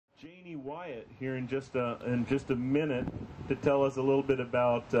Janie Wyatt here in just a minute to tell us a little bit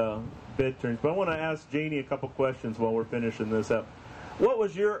about bed turns. But I want to ask Janie a couple questions while we're finishing this up. What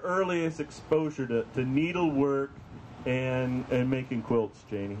was your earliest exposure to needlework and making quilts,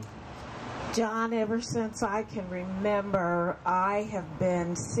 Janie? John, ever since I can remember, I have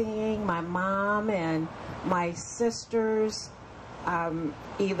been seeing my mom and my sisters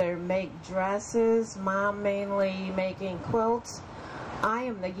either make dresses, mom mainly making quilts. I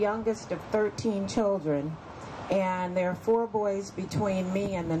am the youngest of 13 children, and there are 4 boys between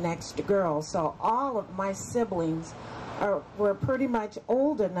me and the next girl, so all of my siblings were pretty much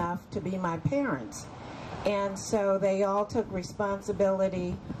old enough to be my parents, and so they all took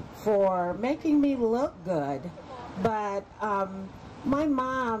responsibility for making me look good. But my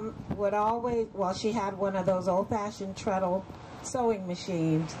mom would always, well, she had one of those old-fashioned treadle sewing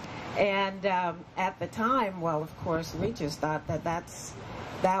machines, and at the time, well, of course, we just thought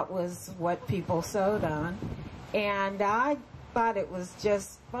that was what people sewed on, and I thought it was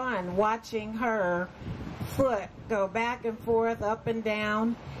just fun watching her foot go back and forth, up and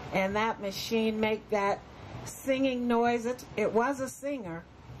down, and that machine make that singing noise. It was a singer.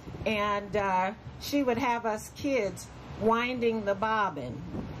 And she would have us kids winding the bobbin,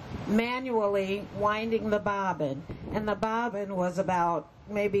 manually winding the bobbin. And the bobbin was about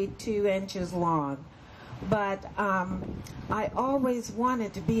maybe 2 inches long. But I always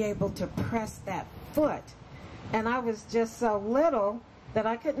wanted to be able to press that foot. And I was just so little that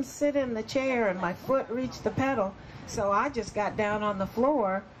I couldn't sit in the chair and my foot reached the pedal. So I just got down on the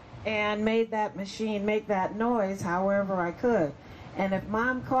floor and made that machine make that noise however I could. And if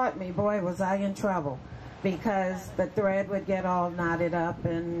Mom caught me, boy, was I in trouble, because the thread would get all knotted up,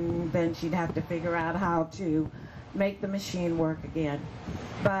 and then she'd have to figure out how to make the machine work again.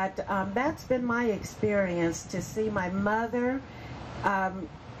 But that's been my experience, to see my mother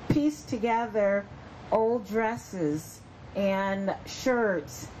piece together old dresses and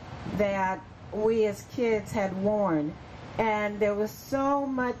shirts that we as kids had worn. And there was so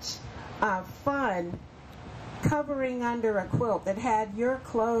much fun covering under a quilt that had your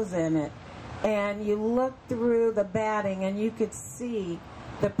clothes in it, and you looked through the batting and you could see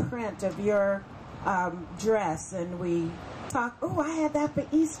the print of your dress. And we talked, oh, I had that for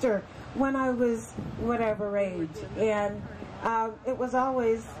Easter when I was whatever age, and it was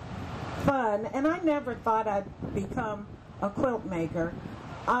always fun. And I never thought I'd become a quilt maker.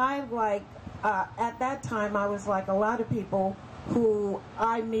 At that time, I was like a lot of people who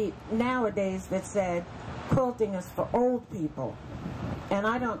I meet nowadays that said quilting is for old people. And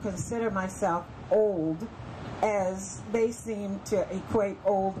I don't consider myself old, as they seem to equate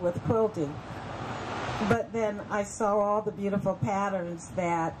old with quilting. But then I saw all the beautiful patterns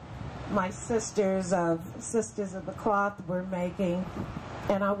that my sisters of the Cloth were making,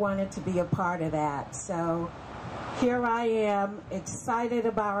 and I wanted to be a part of that. So here I am, excited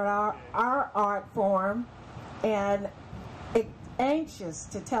about our art form, and anxious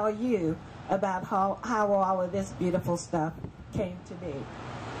to tell you about how all of this beautiful stuff came to be.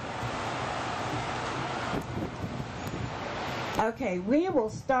 Okay, we will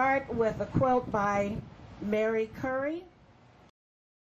start with a quilt by Mary Curry.